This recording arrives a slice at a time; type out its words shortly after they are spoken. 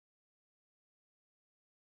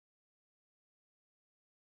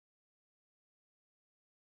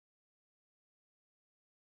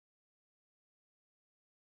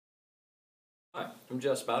Hi, I'm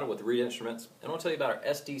Jeff Spider with Reed Instruments, and I want to tell you about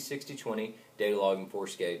our SD-6020 data logging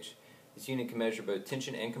force gauge. This unit can measure both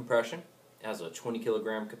tension and compression. It has a 20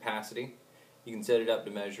 kilogram capacity. You can set it up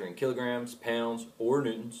to measure in kilograms, pounds, or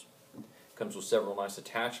newtons. Comes with several nice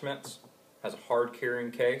attachments. Has a hard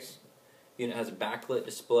carrying case. The unit has a backlit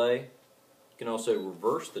display. You can also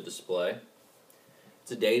reverse the display.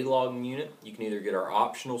 It's a data logging unit. You can either get our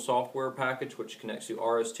optional software package, which connects to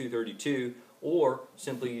RS-232, or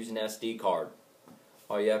simply use an SD card.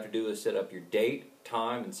 All you have to do is set up your date,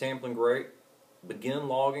 time, and sampling rate. Begin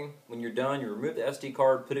logging. When you're done, you remove the SD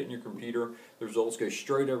card, put it in your computer. The results go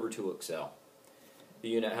straight over to Excel. The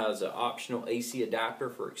unit has an optional AC adapter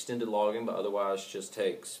for extended logging, but otherwise just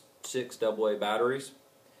takes 6 AA batteries.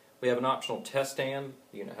 We have an optional test stand.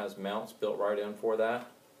 The unit has mounts built right in for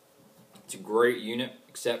that. It's a great unit,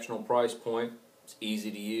 exceptional price point. It's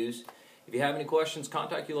easy to use. If you have any questions,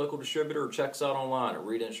 contact your local distributor or check us out online at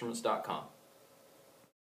reedinstruments.com.